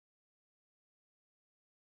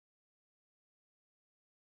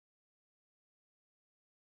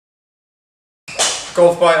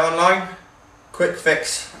Golfbuyitonline, quick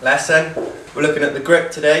fix lesson. We're looking at the grip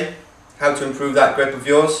today, how to improve that grip of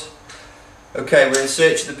yours. Okay, we're in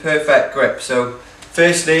search of the perfect grip. So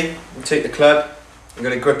firstly, we'll take the club, I'm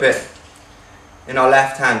going to grip it in our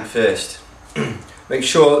left hand first. Make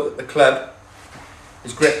sure that the club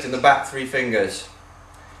is gripped in the back 3 fingers.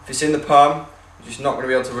 If it's in the palm, you're just not going to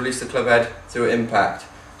be able to release the club head through impact.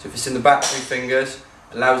 So if it's in the back 3 fingers,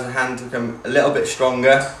 it allows the hand to become a little bit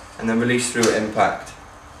stronger and then release through impact.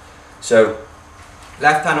 So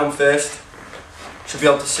left hand on first, should be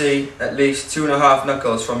able to see at least 2.5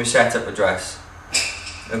 knuckles from your setup address.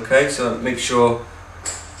 Okay, so make sure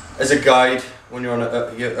as a guide when you're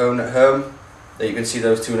on your own at home that you can see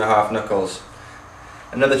those 2.5 knuckles.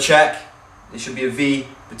 Another check, there should be a V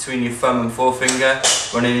between your thumb and forefinger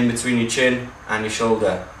running in between your chin and your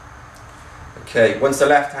shoulder. Okay, once the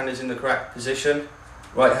left hand is in the correct position,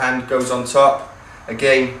 right hand goes on top.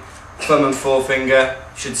 Again, thumb and forefinger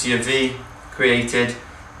should see a V created,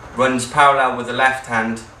 runs parallel with the left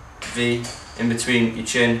hand V in between your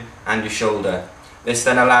chin and your shoulder. This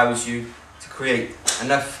then allows you to create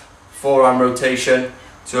enough forearm rotation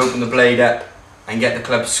to open the blade up and get the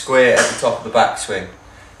club square at the top of the backswing.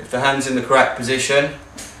 If the hand's in the correct position,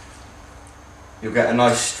 you'll get a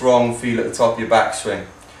nice strong feel at the top of your backswing.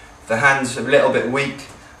 If the hand's a little bit weak,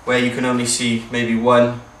 where you can only see maybe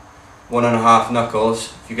 1.5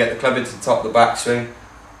 knuckles, if you get the club into the top of the backswing,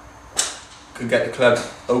 you could get the club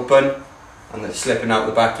open and then slipping out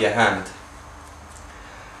the back of your hand.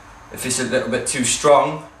 If it's a little bit too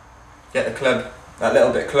strong, get the club that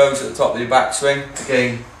little bit close at the top of your backswing,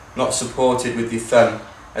 again not supported with your thumb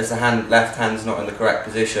as the left hand's not in the correct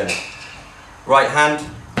position. Right hand,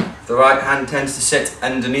 if the right hand tends to sit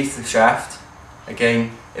underneath the shaft,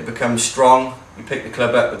 again it becomes strong. You pick the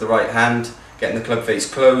club up with the right hand, getting the club face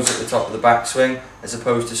closed at the top of the backswing as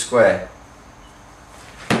opposed to square.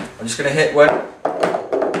 I'm just going to hit one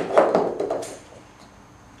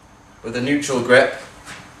with a neutral grip.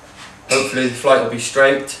 Hopefully the flight will be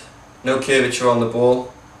straight, no curvature on the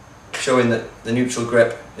ball, showing that the neutral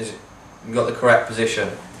grip is, you've got the correct position.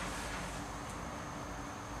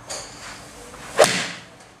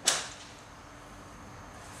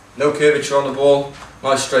 No curvature on the ball,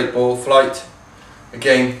 nice straight ball flight.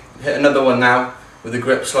 Again, hit another one now with the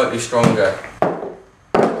grip slightly stronger.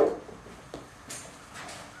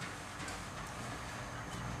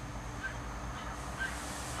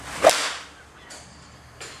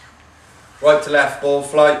 Right to left ball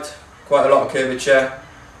flight, quite a lot of curvature.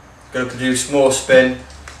 Going to produce more spin,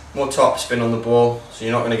 more top spin on the ball, so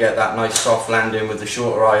you're not going to get that nice soft landing with the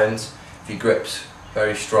shorter irons if your grip's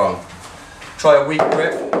very strong. Try a weak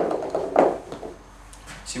grip,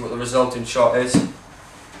 see what the resulting shot is.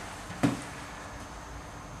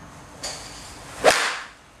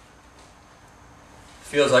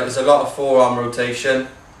 Feels like there's a lot of forearm rotation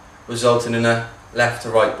resulting in a left to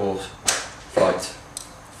right ball flight.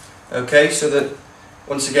 Okay, so that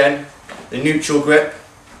once again, the neutral grip,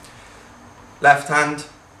 left hand,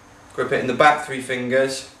 grip it in the back 3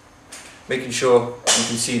 fingers, making sure you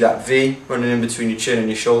can see that V running in between your chin and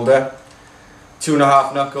your shoulder.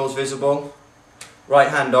 2.5 knuckles visible. Right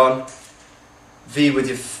hand on, V with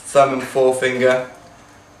your thumb and forefinger,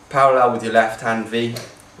 parallel with your left hand V,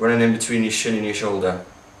 running in between your chin and your shoulder.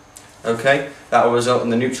 Okay, that will result in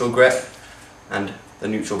the neutral grip and the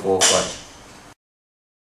neutral ball flight.